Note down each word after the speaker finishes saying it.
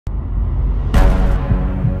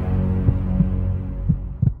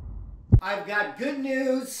I've got good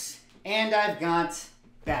news and I've got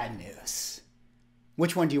bad news.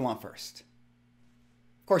 Which one do you want first?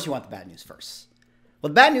 Of course you want the bad news first. Well,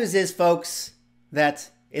 the bad news is, folks,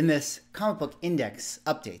 that in this comic book index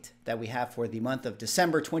update that we have for the month of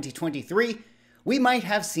December 2023, we might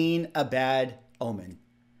have seen a bad omen.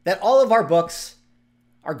 That all of our books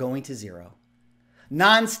are going to zero.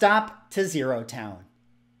 Non-stop to Zero Town.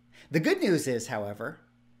 The good news is, however,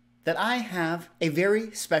 that I have a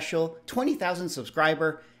very special 20,000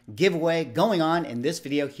 subscriber giveaway going on in this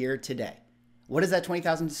video here today. What is that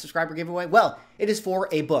 20,000 subscriber giveaway? Well, it is for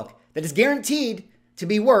a book that is guaranteed to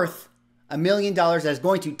be worth $1 million, that is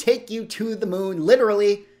going to take you to the moon,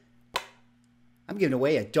 literally. I'm giving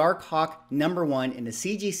away a Dark Hawk #1 in a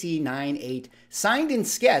CGC 9.8, signed and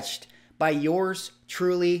sketched by yours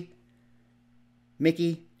truly,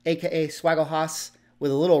 Mickey, aka Swaggle Haas,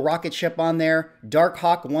 with a little rocket ship on there. Dark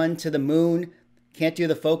Hawk 1 to the moon. Can't do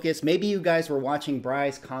the focus. Maybe you guys were watching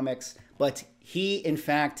Bry's comics, but he, in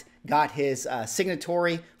fact, got his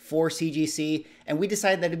signatory for CGC, and we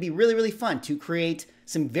decided that it'd be really, really fun to create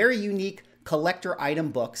some very unique collector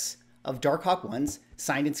item books of Dark Hawk 1s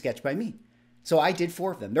signed and sketched by me. So I did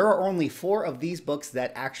 4 of them. There are only 4 of these books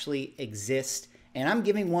that actually exist, and I'm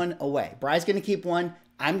giving one away. Bry's going to keep one.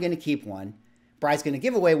 I'm going to keep one. Bry's going to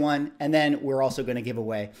give away one, and then we're also going to give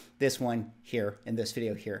away this one here in this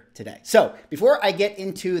video here today. So before I get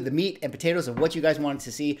into the meat and potatoes of what you guys wanted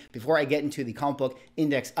to see, before I get into the comic book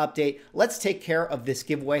index update, let's take care of this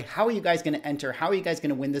giveaway. How are you guys going to enter? How are you guys going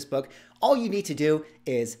to win this book? All you need to do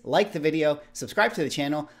is like the video, subscribe to the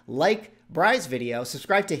channel, like Bry's video,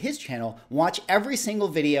 subscribe to his channel, watch every single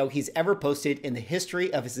video he's ever posted in the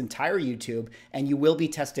history of his entire YouTube, and you will be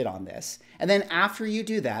tested on this. And then after you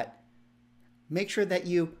do that, make sure that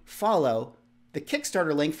you follow the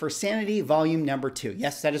Kickstarter link for Sanity Volume #2.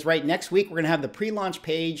 Yes, that is right. Next week, we're going to have the pre-launch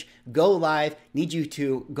page go live. Need you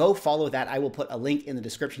to go follow that. I will put a link in the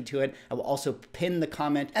description to it. I will also pin the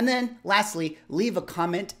comment. And then lastly, leave a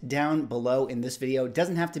comment down below in this video. It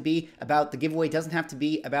doesn't have to be about the giveaway. It doesn't have to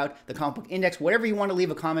be about the comic book index. Whatever you want to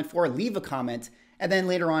leave a comment for, leave a comment. And then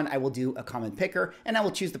later on, I will do a comment picker, and I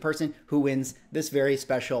will choose the person who wins this very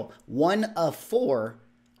special 1 of 4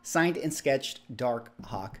 signed and sketched Dark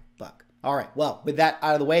Hawk book. All right, well, with that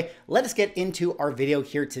out of the way, let us get into our video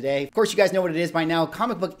here today. Of course, you guys know what it is by now.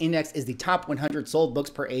 Comic Book Index is the top 100 sold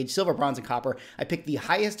books per age, silver, bronze, and copper. I pick the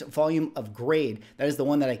highest volume of grade. That is the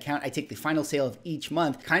one that I count. I take the final sale of each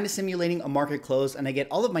month, kind of simulating a market close, and I get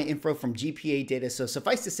all of my info from GPA data. So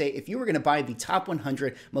suffice to say, if you were going to buy the top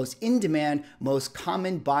 100 most in-demand, most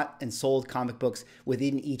common bought and sold comic books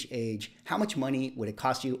within each age, how much money would it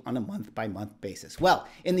cost you on a month-by-month basis? Well,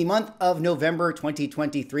 in the month of November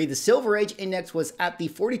 2023, the Silver Age Index was at the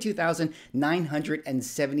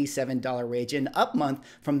 $42,977 range, an up month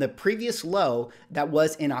from the previous low that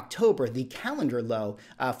was in October, the calendar low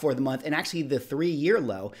for the month, and actually the 3-year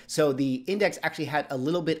low. So the index actually had a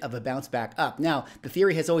little bit of a bounce back up. Now, the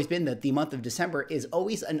theory has always been that the month of December is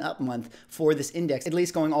always an up month for this index, at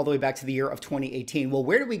least going all the way back to the year of 2018. Well,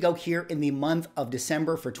 where do we go here in the month of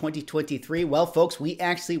December for 2023? Well, folks, we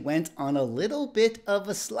actually went on a little bit of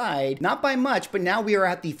a slide, not by much, but now we are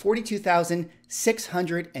at the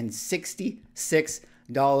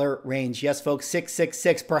 $42,666 range. Yes, folks,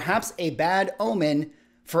 666, perhaps a bad omen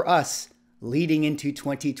for us leading into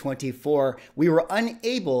 2024. We were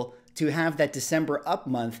unable to have that December up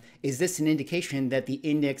month. Is this an indication that the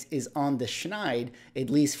index is on the schneid, at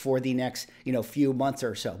least for the next, few months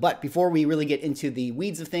or so? But before we really get into the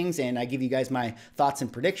weeds of things and I give you guys my thoughts and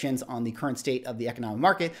predictions on the current state of the economic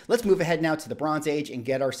market, let's move ahead now to the Bronze Age and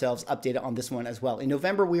get ourselves updated on this one as well. In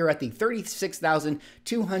November, we were at the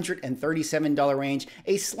 $36,237 range,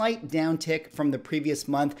 a slight downtick from the previous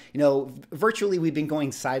month. Virtually we've been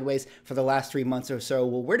going sideways for the last 3 months or so.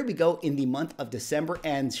 Well, where do we go in the month of December?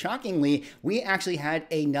 And shockingly, we actually had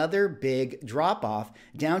another big drop off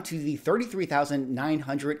down to the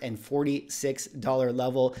 $33,946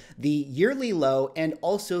 level, the yearly low and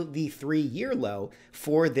also the 3-year low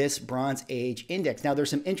for this Bronze Age index. Now,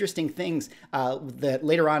 there's some interesting things that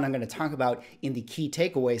later on I'm going to talk about in the key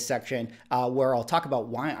takeaways section, where I'll talk about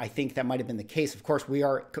why I think that might have been the case. Of course, we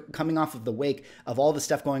are coming off of the wake of all the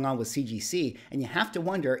stuff going on with CGC, and you have to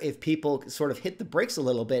wonder if people sort of hit the brakes a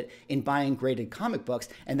little bit in buying graded comic books,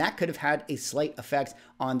 and that could have had a slight effect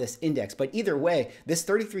on this index. But either way, this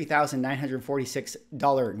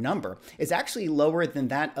 $33,946 number is actually lower than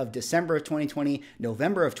that of December of 2020,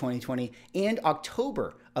 November of 2020, and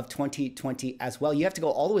October of 2020 as well. You have to go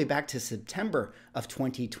all the way back to September of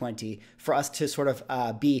 2020 for us to sort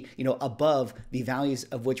of be, above the values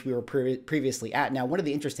of which we were previously at. Now, one of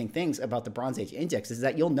the interesting things about the Bronze Age Index is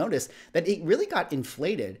that you'll notice that it really got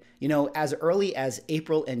inflated, as early as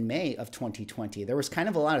April and May of 2020. There was kind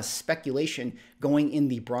of a lot of speculation going in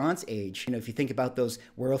the Bronze Age. If you think about those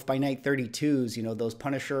Werewolf by Night 32s, those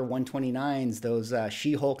Punisher 129s, those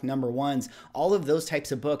She-Hulk #1s, all of those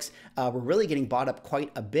types of books were really getting bought up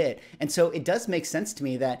quite a bit. And so it does make sense to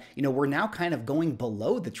me that, we're now kind of going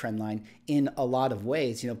below the trend line in a lot of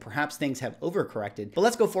ways. Perhaps things have overcorrected. But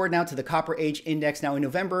let's go forward now to the Copper Age Index. Now in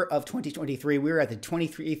November of 2023, we were at the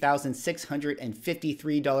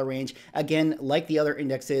 $23,653 range. Again, like the other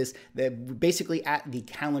indexes, they're basically at the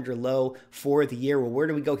calendar low for the year. Well, where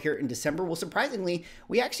do we go here in December? Well, surprisingly,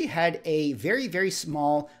 we actually had a very, very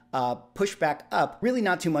small pushback up, really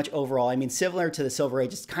not too much overall. I mean, similar to the Silver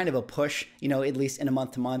Age, it's kind of a push, at least in a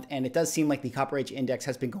month to month. And it does seem like the Copper Age Index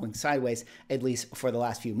has been going sideways, at least for the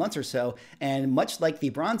last few months or so. And much like the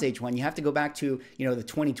Bronze Age one, you have to go back to, the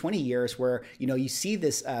 2020 years where, you see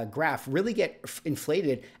this graph really get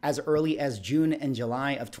inflated as early as June and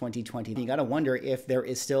July of 2020. You got to wonder if there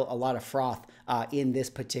is still a lot of froth in this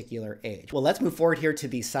particular age. Well, let's move forward here to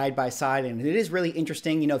the side by side. And it is really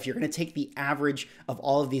interesting, if you're going to take the average of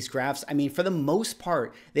all of these graphs, I mean, for the most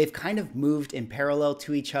part, they've kind of moved in parallel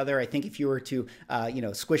to each other. I think if you were to,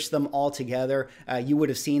 squish them all together, you would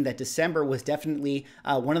have seen that December was definitely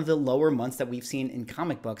one of the lower months that we've seen in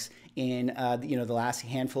comic books in the last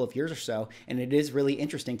handful of years or so. And it is really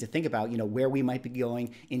interesting to think about where we might be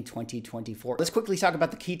going in 2024. Let's quickly talk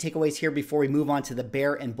about the key takeaways here before we move on to the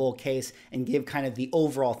bear and bull case and give kind of the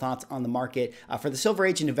overall thoughts on the market. For the Silver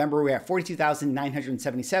Age in November, we're at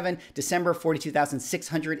 42,977. December,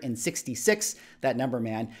 42,666. That number,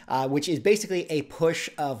 man, which is basically a push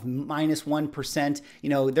of -1%.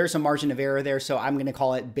 There's a margin of error there, so I'm going to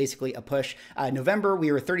call it basically a push. November,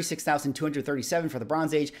 we were 36,237 for the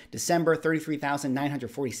Bronze Age. December,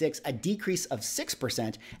 33,946, a decrease of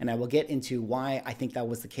 6%. And I will get into why I think that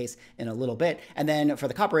was the case in a little bit. And then for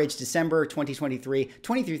the Copper Age, December 2023,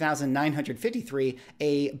 23,953,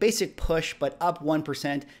 a basic push, but up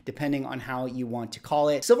 1%, depending on how you want to call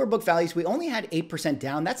it. Silver book values, we only had 8%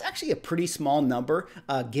 down. That's actually a pretty small number,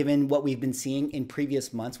 given what we've been seeing in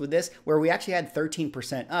previous months with this, where we actually had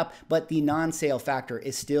 13% up, but the non-sale factor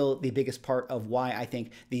is still the biggest part of why I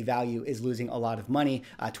think the value is losing a lot of money.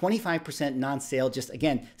 25% non-sale, just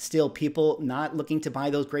again, still people not looking to buy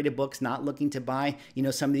those graded books, not looking to buy,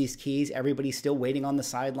 some of these keys. Everybody's still waiting on the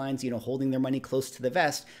sidelines, holding their money close to the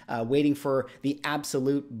vest, waiting for the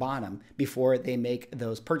absolute bottom before they make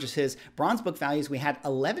those purchases. Bronze book values, we had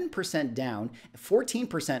 11% down,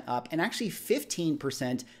 14% up, and actually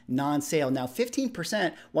 15% non-sale. Now,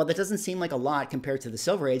 15%, while that doesn't seem like a lot compared to the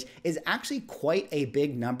Silver Age, is actually quite a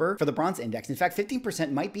big number for the Bronze Index. In fact,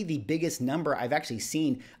 15% might be the biggest number I've actually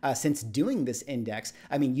seen since doing this index.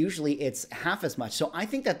 I mean, usually it's half as much. So I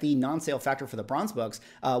think that the non-sale factor for the bronze books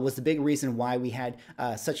was the big reason why we had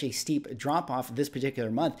such a steep drop off this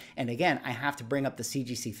particular month. And again, I have to bring up the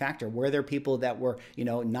CGC factor. Were there people that were,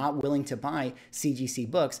 not willing to buy CGC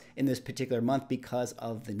books in this particular month because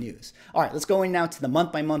of the news? All right, let's go in now to the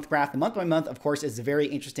month by month graph. The month by month, of course, is a very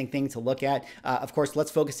interesting thing to look at. Of course,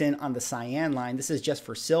 let's focus in on the cyan line. This is just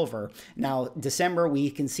for silver. Now, December, we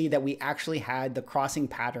can see that we actually had the crossing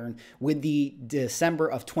pattern with the December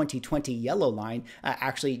of 2020 yellow line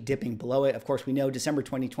actually dipping below it. Of course, we know December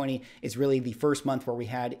 2020 is really the first month where we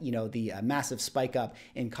had, the massive spike up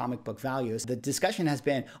in comic book values. The discussion has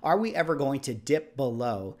been, are we ever going to dip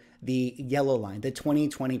below the yellow line, the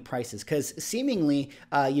 2020 prices? Because seemingly,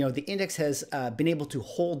 the index has been able to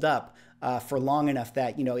hold up for long enough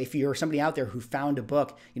that, if you're somebody out there who found a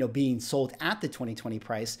book, being sold at the 2020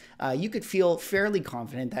 price, you could feel fairly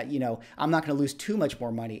confident that, I'm not going to lose too much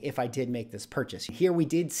more money if I did make this purchase. Here we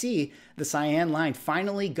did see the cyan line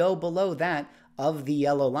finally go below that of the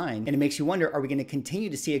yellow line. And it makes you wonder, are we going to continue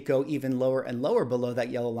to see it go even lower and lower below that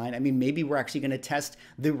yellow line? I mean, maybe we're actually going to test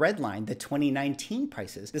the red line, the 2019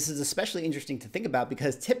 prices. This is especially interesting to think about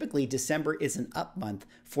because typically December is an up month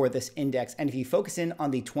for this index. And if you focus in on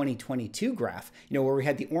the 2022 graph, where we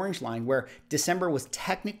had the orange line, where December was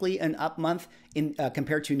technically an up month in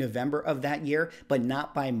compared to November of that year, but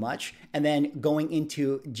not by much. And then going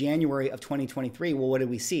into January of 2023, well, what did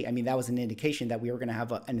we see? I mean, that was an indication that we were going to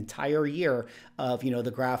have an entire year of,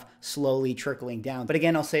 the graph slowly trickling down. But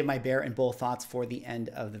again, I'll save my bear and bull thoughts for the end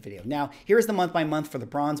of the video. Now, here's the month by month for the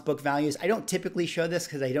bronze book values. I don't typically show this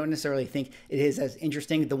because I don't necessarily think it is as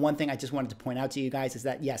interesting. The one thing I just wanted to point out to you guys is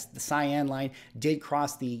that, yes, the cyan line did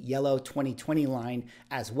cross the yellow 2020 line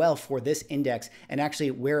as well for this index. And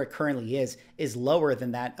actually where it currently is lower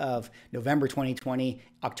than that of November 2020,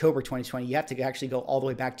 October 2020. You have to actually go all the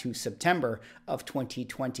way back to September of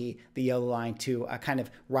 2020, the yellow line, to kind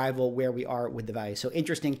of rival where we are with the value. So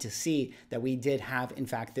interesting to see that we did have, in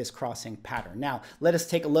fact, this crossing pattern. Now, let us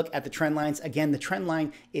take a look at the trend lines. Again, the trend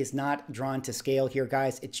line is not drawn to scale here,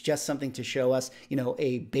 guys. It's just something to show us,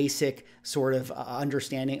 a basic sort of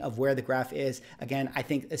understanding of where the graph is. Again, I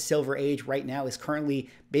think a silver age right now is currently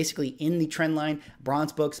basically in the trend line.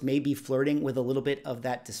 Bronze books may be flirting with a little bit of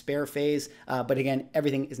that despair phase, but again,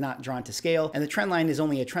 everything is not drawn to scale, and the trend line is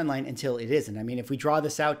only a trend line until it isn't. I mean, if we draw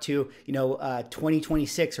this out to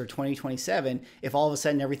 2026 or 2027, if all of a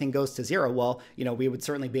sudden everything goes to zero, well, we would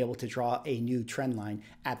certainly be able to draw a new trend line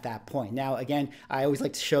at that point. Now, again, I always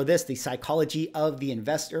like to show this, the psychology of the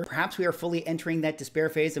investor. Perhaps we are fully entering that despair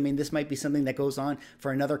phase. I mean, this might be something that goes on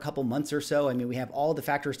for another couple months or so. I mean, we have all the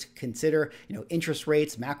factors to consider, interest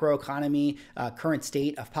rates, macroeconomy, current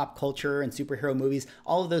state of pop culture and superhero movies,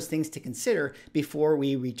 all of those things to consider before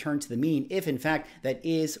we return to the mean, if in fact that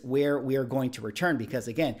is where we are going to return. Because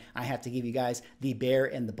again, I have to give you guys the bear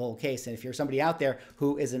and the bull case. And if you're somebody out there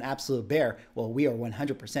who is an absolute bear, well, we are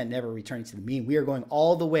 100% never returning to the mean. We are going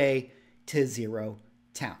all the way to zero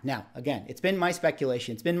town. Now, again, it's been my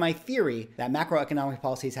speculation, it's been my theory that macroeconomic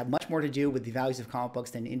policies have much more to do with the values of comic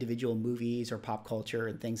books than individual movies or pop culture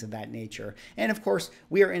and things of that nature. And of course,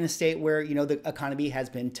 we are in a state where, the economy has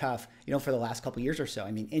been tough, for the last couple of years or so.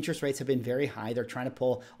 I mean, interest rates have been very high. They're trying to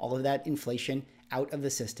pull all of that inflation out of the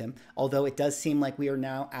system, although it does seem like we are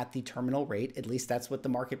now at the terminal rate. At least that's what the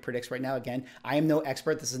market predicts right now. Again, I am no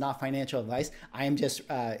expert. This is not financial advice. I am just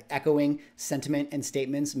echoing sentiment and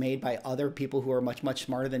statements made by other people who are much, much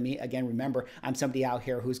smarter than me. Again, remember, I'm somebody out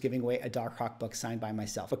here who's giving away a Dark Hawk book signed by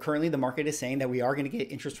myself. But currently the market is saying that we are going to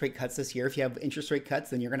get interest rate cuts this year. If you have interest rate cuts,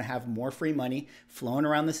 then you're going to have more free money flowing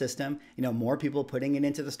around the system, more people putting it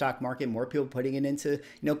into the stock market, more people putting it into,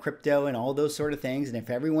 crypto and all those sort of things. And if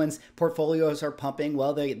everyone's portfolios are pumping,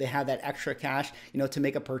 well, they have that extra cash, to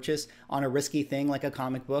make a purchase on a risky thing like a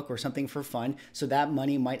comic book or something for fun. So that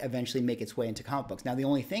money might eventually make its way into comic books. Now, the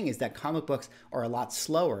only thing is that comic books are a lot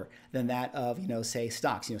slower than that of, say,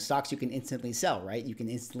 stocks. Stocks you can instantly sell, right? You can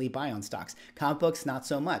instantly buy on stocks. Comic books, not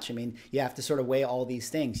so much. I mean, you have to sort of weigh all these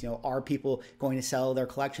things. Are people going to sell their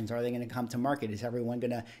collections? Are they going to come to market? Is everyone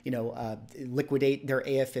going to, liquidate their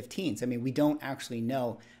AF-15s? I mean, we don't actually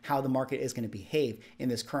know how the market is going to behave in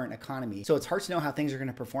this current economy. So it's hard to know how things are going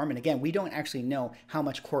to perform. And again, we don't actually know how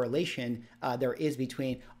much correlation there is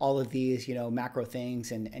between all of these, macro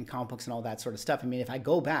things and comic books and all that sort of stuff. I mean, if I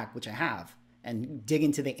go back, which I have, and dig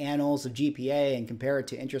into the annals of GPA and compare it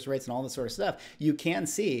to interest rates and all this sort of stuff, you can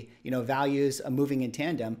see, values moving in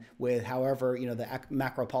tandem with however, the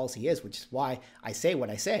macro policy is, which is why I say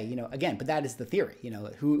what I say, again, but that is the theory,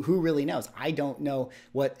 who really knows? I don't know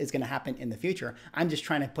what is going to happen in the future. I'm just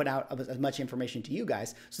trying to put out as much information to you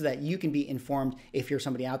guys so that you can be informed if you're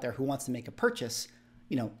somebody out there who wants to make a purchase,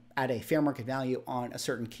 at a fair market value on a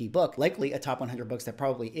certain key book, likely a top 100 books that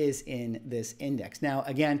probably is in this index. Now,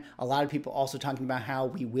 again, a lot of people also talking about how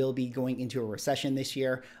we will be going into a recession this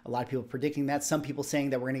year. A lot of people predicting that. Some people saying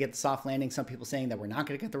that we're going to get the soft landing. Some people saying that we're not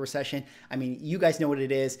going to get the recession. I mean, you guys know what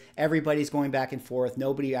it is. Everybody's going back and forth.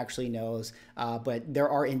 Nobody actually knows. But there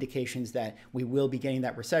are indications that we will be getting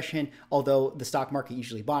that recession, although the stock market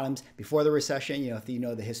usually bottoms before the recession, if you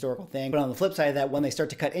know the historical thing. But on the flip side of that, when they start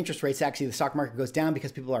to cut interest rates, actually the stock market goes down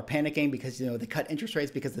because people are panicking because they cut interest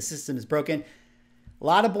rates because the system is broken. A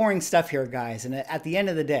lot of boring stuff here, guys. And at the end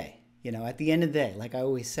of the day, like I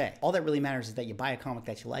always say, all that really matters is that you buy a comic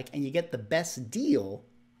that you like and you get the best deal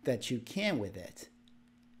that you can with it.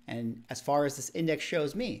 And as far as this index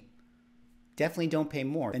shows me, definitely don't pay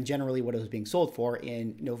more than generally what it was being sold for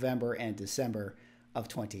in November and December of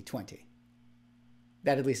 2020.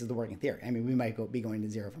 That at least is the working theory. I mean, we might be going to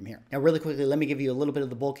zero from here. Now, really quickly, let me give you a little bit of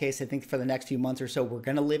the bull case. I think for the next few months or so, we're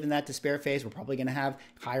going to live in that despair phase. We're probably going to have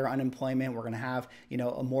higher unemployment. We're going to have,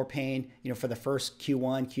 a more pain, for the first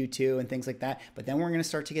Q1, Q2, and things like that. But then we're going to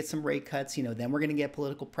start to get some rate cuts. Then we're going to get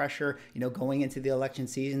political pressure, going into the election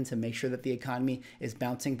season to make sure that the economy is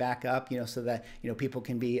bouncing back up, so that, people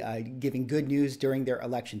can be giving good news during their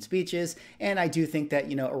election speeches. And I do think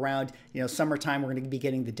that, around, summertime, we're going to be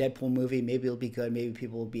getting the Deadpool movie. Maybe it'll be good. Maybe maybe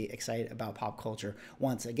people will be excited about pop culture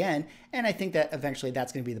once again. And I think that eventually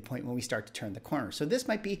that's going to be the point when we start to turn the corner. So this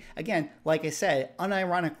might be, again, like I said,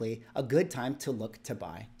 unironically, a good time to look to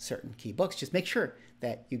buy certain key books. Just make sure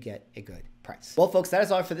that you get a good price. Well, folks, that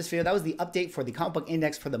is all for this video. That was the update for the comic book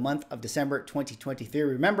index for the month of December 2023.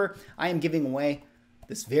 Remember, I am giving away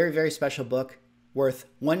this very, very special book worth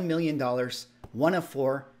 $1 million, one of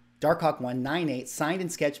four, Darkhawk 198, signed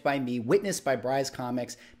and sketched by me, witnessed by Bry's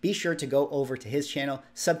Comics. Be sure to go over to his channel,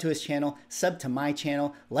 sub to his channel, sub to my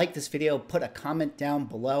channel, like this video, put a comment down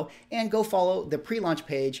below, and go follow the pre-launch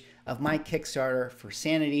page of my Kickstarter for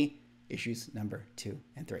Sanity, issues number 2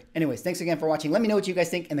 and 3. Anyways, thanks again for watching. Let me know what you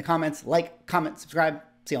guys think in the comments. Like, comment, subscribe.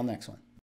 See you on the next one.